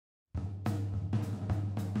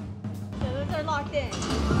buttons are locked in.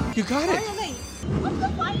 You got it. Fire link. What's the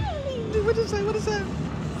fire link? What is that? What is that?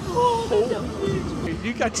 Oh, that's so huge.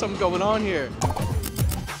 You got something going on here.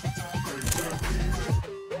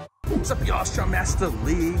 What's up, y'all? It's Master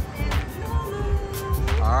Lee.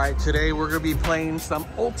 All right, today we're gonna be playing some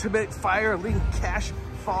Ultimate Fire Link Cash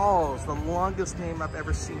Falls. The longest name I've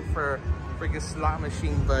ever seen for a freaking slot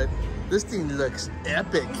machine, but this thing looks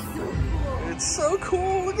epic. It's so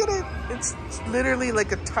cool. Look at it. It's literally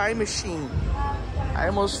like a time machine. I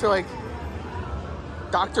almost feel like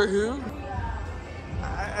Doctor Who.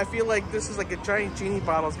 I feel like this is like a giant genie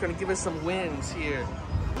bottle. It's gonna give us some wins here.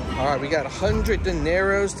 All right, we got 100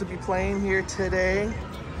 dineros to be playing here today.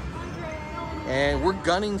 And we're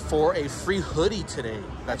gunning for a free hoodie today.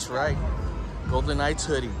 That's right, Golden Knights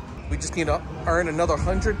hoodie. We just need to earn another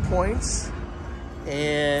 100 points.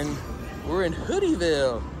 And we're in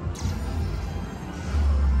Hoodieville.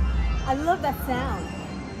 I love that sound.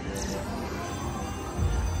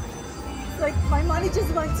 It's like my money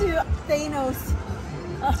just went to Thanos.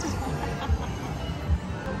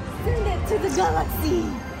 Send it to the galaxy.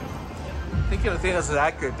 Thinking of Thanos is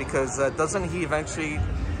accurate because doesn't he eventually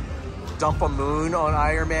dump a moon on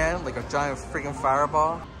Iron Man, like a giant freaking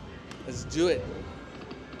fireball? Let's do it.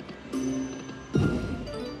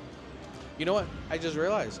 You know what? I just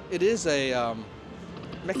realized it is a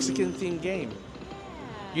Mexican themed game.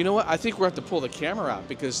 You know what? I think we're going to have to pull the camera out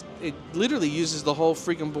because it literally uses the whole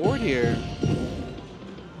freaking board here.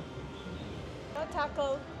 No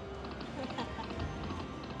taco. Looks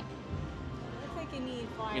like you need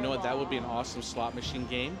fireball. You know what? That would be an awesome slot machine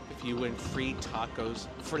game if you win free tacos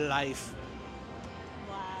for life.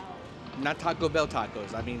 Wow. Not Taco Bell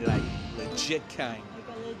tacos. I mean like legit kind. Like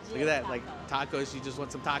a legit Look at that. taco. Like tacos. You just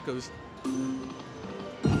want some tacos.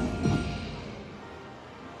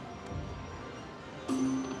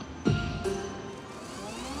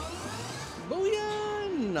 Booyah!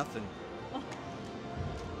 Nothing.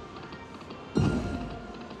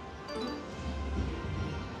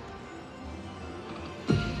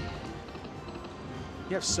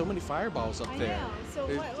 You have so many fireballs up there. I know. So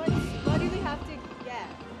what do we have to get?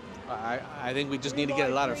 I think we just need to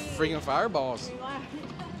get a lot of freaking fireballs.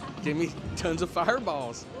 Give me tons of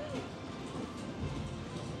fireballs.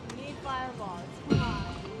 We need fireballs. Come on.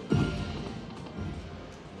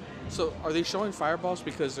 So are they showing fireballs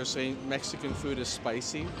because they're saying Mexican food is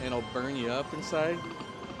spicy and it'll burn you up inside?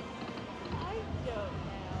 I don't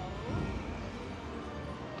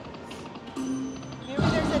know. Maybe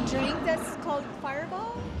there's a drink that's called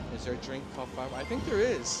Fireball? Is there a drink called Fireball? I think there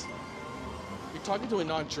is. You're talking to a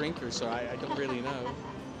non-drinker, so I don't really know.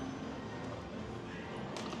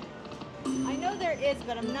 I know there is,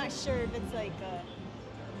 but I'm not sure if it's like a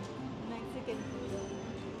Mexican food.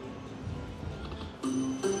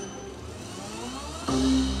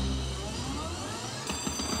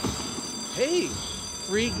 Hey,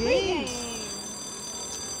 free games.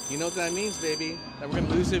 You know what that means, baby? That we're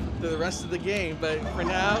gonna lose it the rest of the game, but for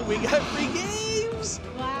now, we got free games.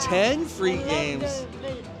 Wow. 10 free I love games.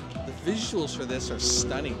 The visuals for this are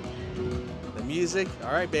stunning. The music,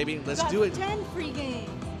 all right, baby, let's do it. 10 free games.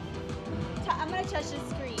 I'm gonna touch the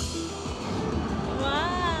screen.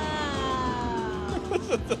 Wow.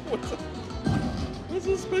 What's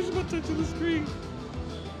so special about touching the screen?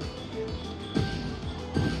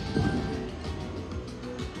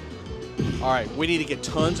 All right, we need to get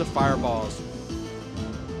tons of fireballs.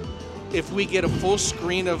 If we get a full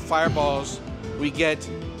screen of fireballs, we get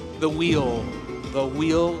the wheel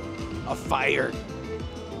of fire.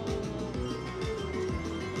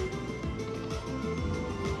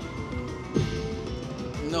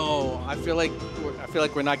 No, I feel like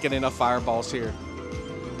we're not getting enough fireballs here.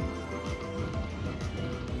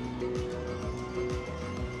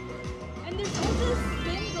 And there's also a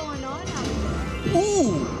spin going on out there.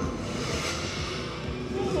 Ooh!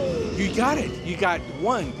 You got it. You got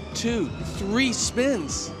 1, 2, 3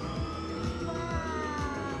 spins.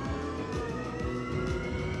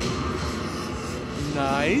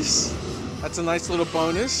 Nice. That's a nice little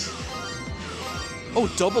bonus. Oh,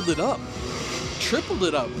 doubled it up. Tripled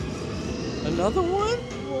it up. Another one?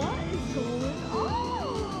 What is going on?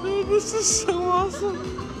 Oh, this is so awesome.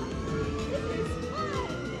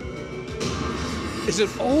 This is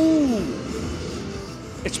fun. Is it? Oh!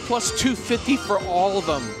 It's plus 250 for all of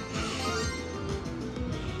them.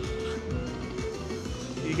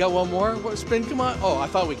 You got one more? What spin? Come on. Oh, I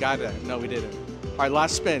thought we got it. No, we didn't. All right,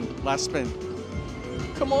 last spin. Last spin.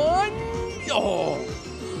 Come on. Oh,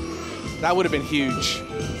 that would have been huge.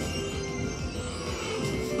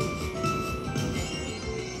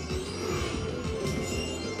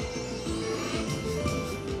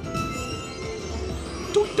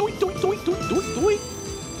 Doink, doink, doink, doink, doink,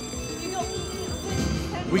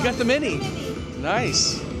 We got the mini.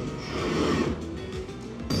 Nice.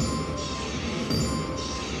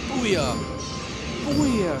 Booyah.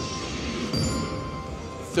 Booyah.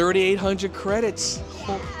 3,800 credits.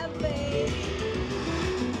 Yeah, babe.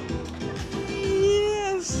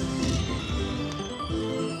 Yes.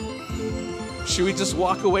 Should we just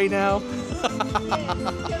walk away now? Can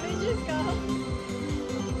we just go?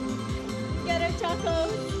 Get our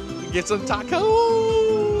tacos. Get some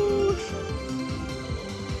tacos.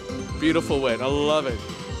 Beautiful win. I love it.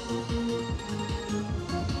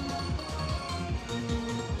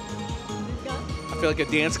 Let's go. I feel like a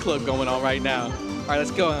dance club going on right now. All right, let's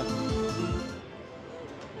go. Okay.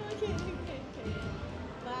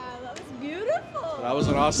 Wow, that was beautiful. That was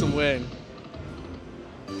an awesome win.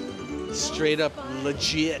 Straight up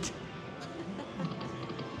legit.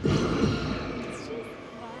 It's just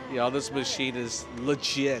fun. Yeah, this machine is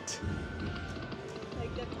legit.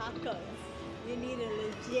 Like the tacos. You need a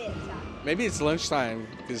legit taco. Maybe it's lunchtime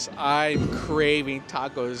because I'm craving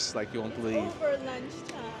tacos like you won't believe. Over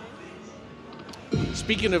lunchtime.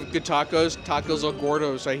 Speaking of good tacos, Tacos El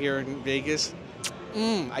Gordo's right here in Vegas.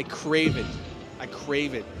 I crave it. I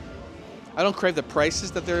crave it. I don't crave the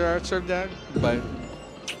prices that they are served at, but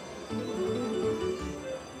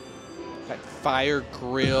that fire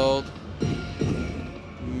grilled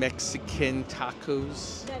Mexican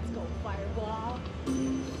tacos. Let's go, Fireball.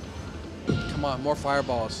 Come on, more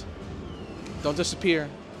fireballs. Don't disappear.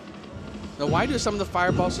 Now, why do some of the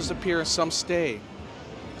fireballs disappear and some stay?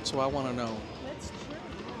 That's what I want to know. That's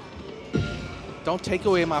true. Don't take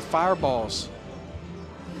away my fireballs.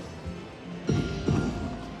 Go,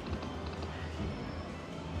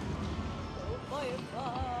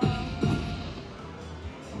 Fireball.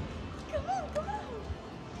 Come on, come on.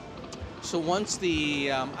 So once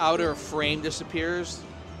the outer frame disappears,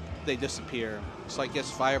 they disappear. So I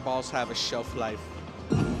guess fireballs have a shelf life.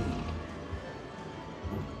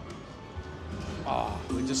 Oh,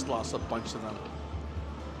 we just lost a bunch of them.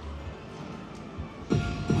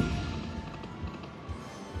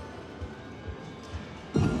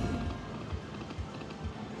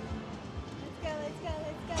 Let's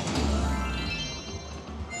go.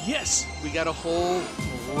 Yes, we got a whole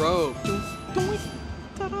row.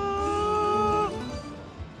 Ta-da!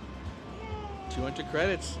 200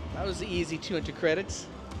 credits. That was easy 200 credits.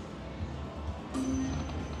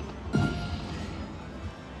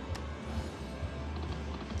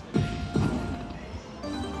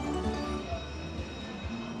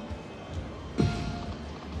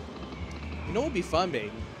 You know what would be fun,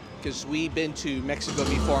 babe? Because we've been to Mexico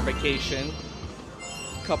before on vacation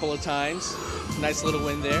a couple of times. Nice little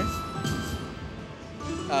win there.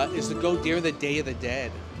 Is to go during the Day of the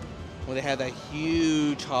Dead when they have that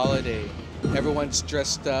huge holiday. Everyone's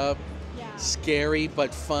dressed up, Yeah. scary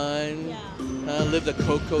but fun. Yeah. Live the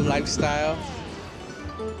Coco lifestyle.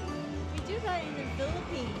 We do that in the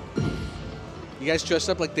Philippines. You guys dress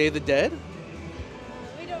up like Day of the Dead?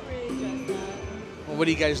 We don't really dress up. Well, what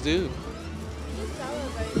do you guys do? We just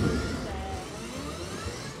celebrate instead.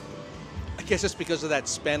 I guess it's because of that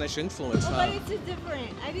Spanish influence, Oh, huh? but it's a different.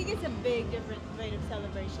 I think it's a big different rate of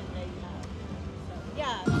celebration that you have. So,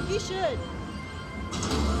 yeah, you should.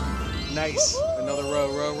 Nice. Woohoo! Another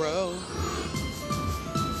row.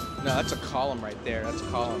 No, that's a column right there. That's a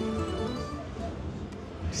column.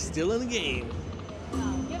 Still in the game.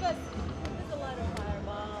 Now, give us a lot of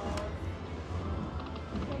fireballs.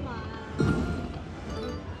 Come on.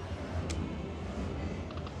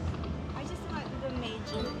 I just want the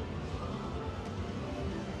major.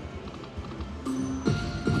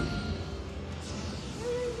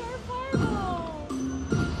 Where's our fireball?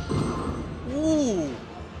 Ooh.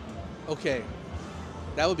 Okay.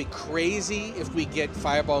 That would be crazy if we get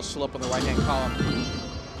fireballs fill up on the right-hand column.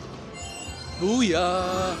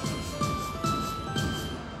 Booyah!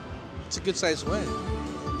 It's a good-sized win.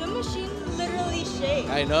 The machine literally shakes.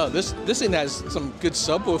 I know. This thing has some good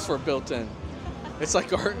subwoofer built in. It's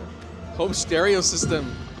like our home stereo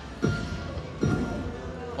system.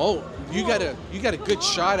 Oh, you got a good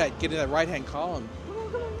shot at getting that right-hand column.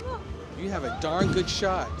 Come on. You have a darn good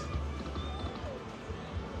shot.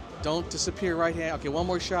 Don't disappear right hand. Okay, one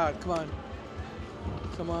more shot. Come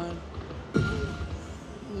on.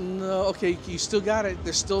 No, okay, you still got it.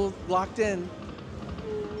 They're still locked in.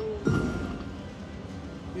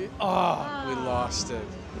 Oh, we lost it.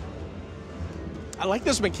 I like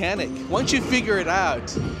this mechanic. Once you figure it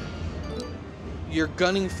out, you're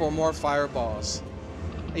gunning for more fireballs.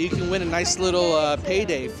 And you can win a nice little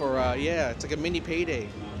payday for, yeah, it's like a mini payday.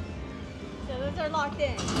 So those are locked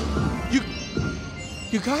in.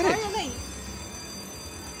 You got it. Finally.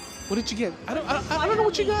 What did you get? I don't know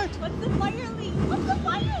what you got. What's the fire leaf? What's the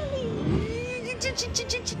fire leaf?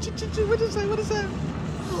 What is that? What is that?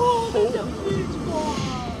 Oh, that's a huge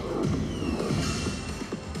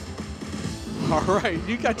ball. All right,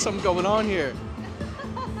 you got something going on here.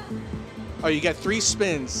 Oh, you got 3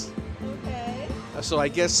 spins. Okay. So I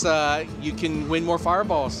guess you can win more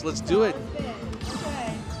fireballs. Let's do it.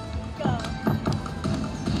 Okay. Go.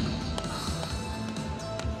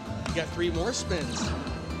 You got 3 more spins.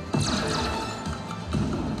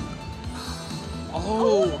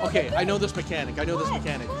 Oh, okay. I know this mechanic. I know this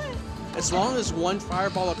mechanic. As long as 1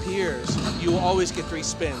 fireball appears, you will always get 3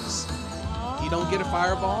 spins. You don't get a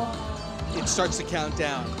fireball, it starts to count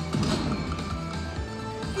down.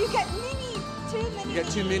 You got minis. 2 minis. You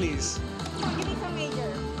got 2 minis. Come on, give me some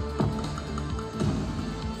major.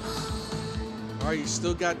 All right, you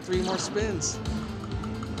still got 3 more spins.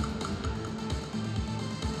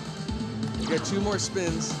 You got 2 more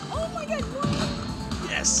spins. Oh my God, one.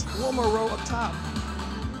 Yes, 1 more row up top.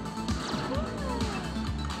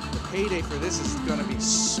 The payday for this is gonna be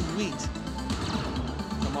sweet.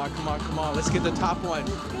 Come on, come on, come on. Let's get the top one.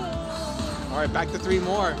 Let's go. All right, back to 3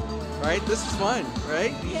 more. Right? This is fun,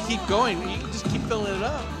 right? You keep going. You can just keep filling it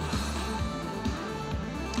up.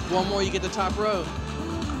 1 more, you get the top row.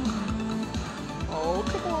 Oh,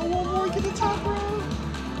 come on, 1 more, you get the top row.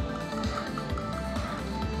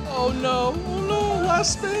 Oh no,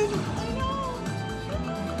 last spin.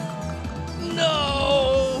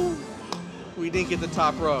 No! We didn't get the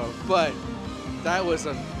top row, but that was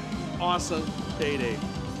an awesome payday.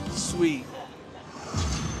 Sweet.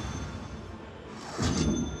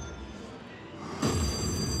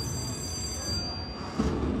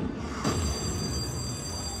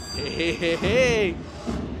 Hey.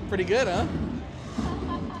 Pretty good, huh?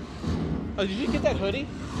 Oh, did you get that hoodie?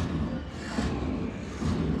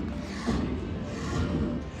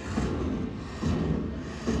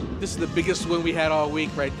 This is the biggest win we had all week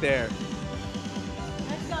right there.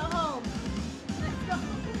 Let's go home. Let's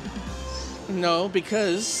go. No,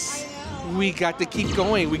 because we got to keep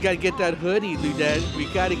going. We got to get that hoodie, Ludad. We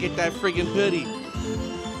got to get that friggin' hoodie.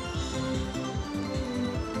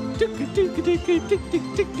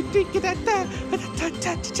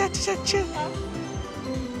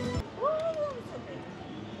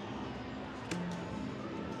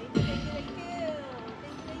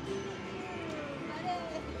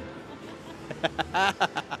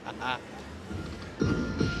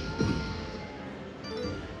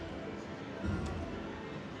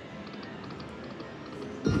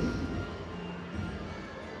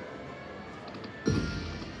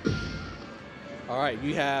 All right,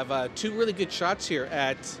 you have 2 really good shots here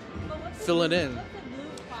at filling in.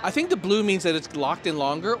 I think the blue means that it's locked in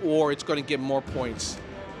longer, or it's going to get more points,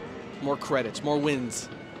 more credits, more wins.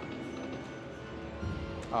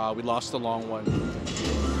 We lost the long one.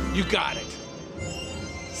 You got it.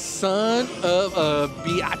 Son of a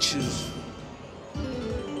biatches.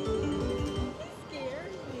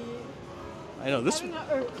 I know this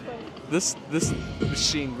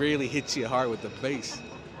machine really hits you hard with the bass.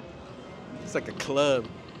 It's like a club.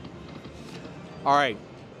 All right,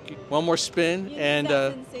 1 more spin, and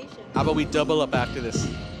how about we double up after this?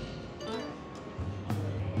 Is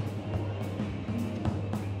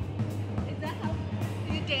that how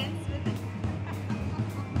you dance with it?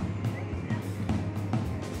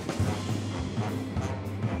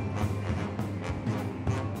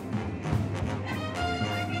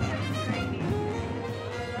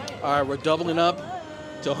 All right, we're doubling up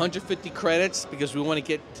to 150 credits because we want to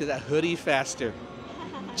get to that hoodie faster.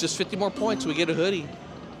 Just 50 more points, we get a hoodie.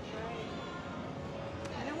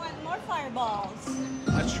 I don't want more fireballs.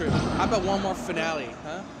 That's true. How about 1 more finale,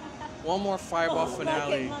 huh? 1 more fireball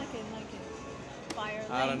finale. Like it. Fire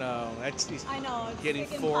I don't know. That's I know. It's getting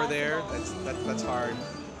freaking 4 there. impossible. That's hard.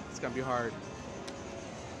 It's gonna be hard.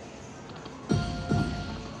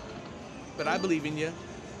 But I believe in you.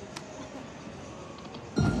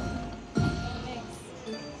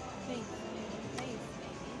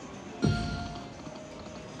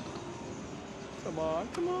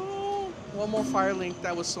 Come on. 1 more fire link.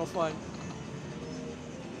 That was so fun.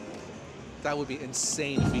 That would be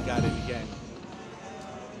insane if we got it again.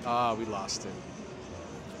 Ah, we lost it.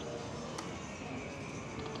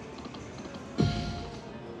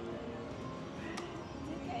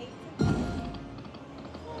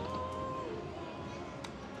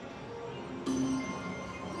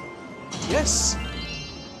 Yes.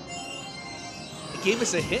 It gave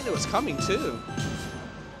us a hint it was coming too.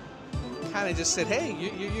 Kind of just said, hey,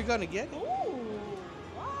 you're gonna get it. Ooh,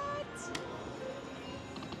 what?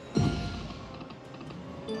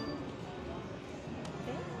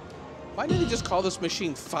 Why didn't they just call this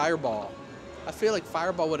machine Fireball? I feel like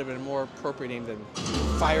Fireball would have been a more appropriate name than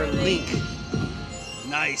Fire Link.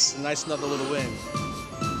 Nice. Nice, another little win.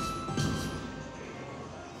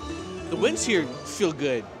 The wins here feel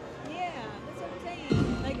good. Yeah, that's what I'm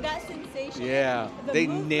saying. Like that sensation. Yeah, The they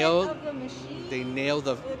movement nailed. of the machine. They nailed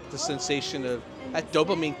the sensation of that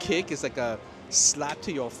dopamine kick. Is like a slap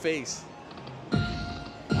to your face.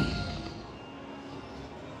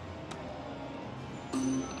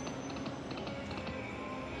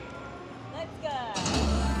 Let's go.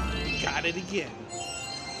 Got it again.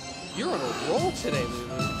 You're on a roll today, Lulu.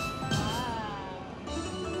 Wow.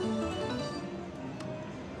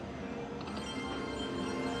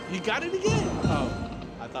 You got it again. Oh,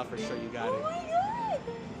 I thought for sure you got Oh it. my god.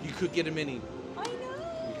 You could get a mini. I know.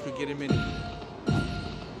 You could get a mini.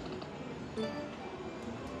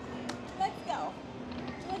 Let's go.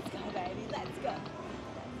 Let's go, baby. Let's go.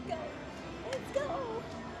 Let's go. Let's go.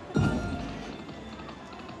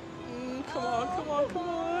 Come on, come on, come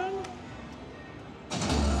on.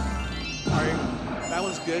 All right, that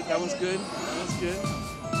one's good. That one's good. That one's good.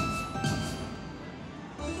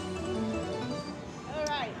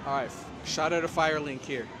 All right, shout out to Fire Link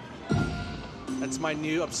here. That's my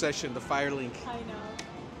new obsession, the Fire Link. I know.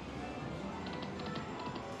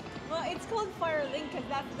 Well, it's called Fire Link because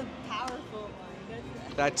that's the powerful one.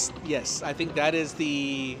 That's, yes, I think that is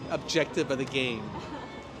the objective of the game.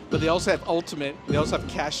 But they also have Ultimate. They also have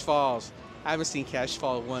Cash Falls. I haven't seen Cash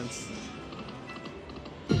Fall once.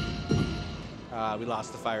 We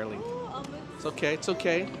lost the Fire Link. Ooh, It's okay, it's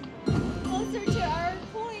okay. closer to our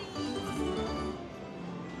points.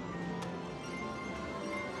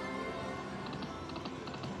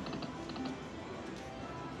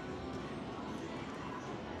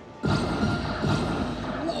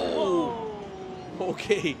 Whoa!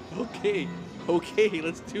 Okay, okay, okay,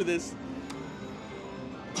 let's do this.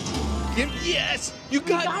 Yes! You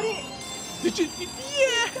got it! Did you?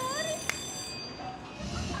 Yeah!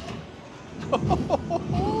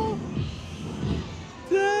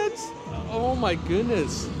 That's, oh my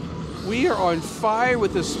goodness. We are on fire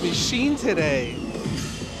with this machine today.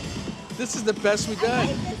 This is the best we've done. I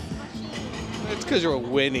like this machine. It's because you're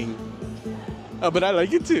winning. Oh, but I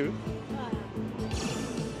like it too.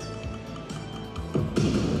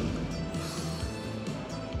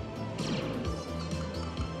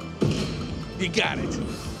 You got it.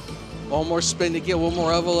 One more spin to get one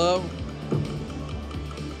more envelope.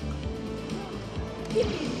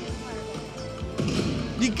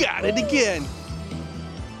 You got it again.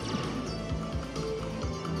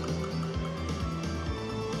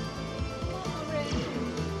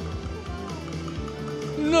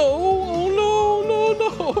 No, oh no,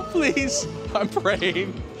 no, no, please. I'm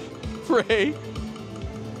praying. Pray.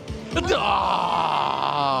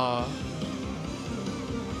 Ah.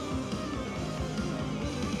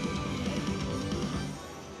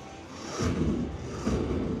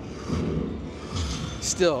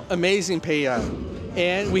 Still, amazing payout.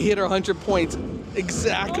 And we hit our 100 points.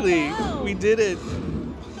 Exactly. Oh, wow. We did it.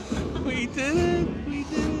 We did it. We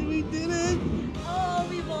did it. We did it. Oh,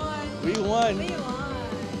 we won. We won. We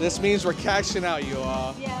won. This means we're cashing out, you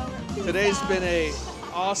all. Yeah, we're Today's been a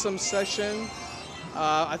awesome session.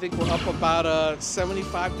 I think we're up about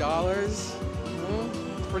 $75.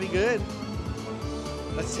 It's pretty good.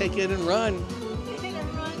 Let's take it and run.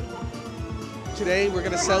 Today we're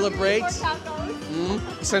gonna celebrate.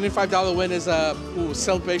 $75 win is a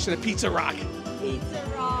celebration of Pizza Rock. Pizza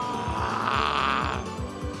Rock. Ah,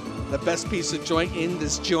 the best pizza joint in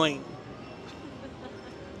this joint.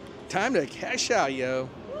 Time to cash out, yo.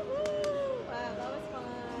 Woohoo! Wow, that was fun.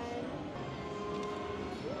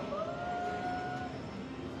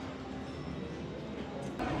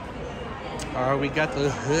 All right, we got the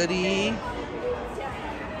hoodie,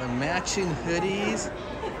 the matching hoodies.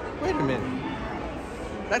 Wait a minute.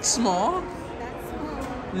 That's small? That's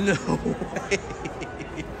small. No way.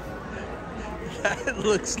 That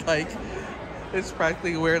looks like it's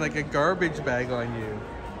practically wearing like a garbage bag on you.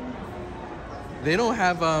 They don't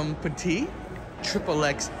have petite, triple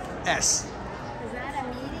XS. Is that a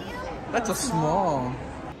medium? That's a small.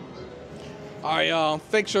 All right, y'all.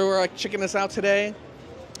 Thanks for checking us out today.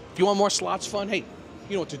 If you want more slots fun, hey,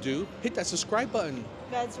 you know what to do. Hit that subscribe button.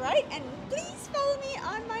 That's right. And please follow me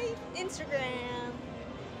on my Instagram.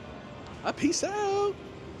 Peace out.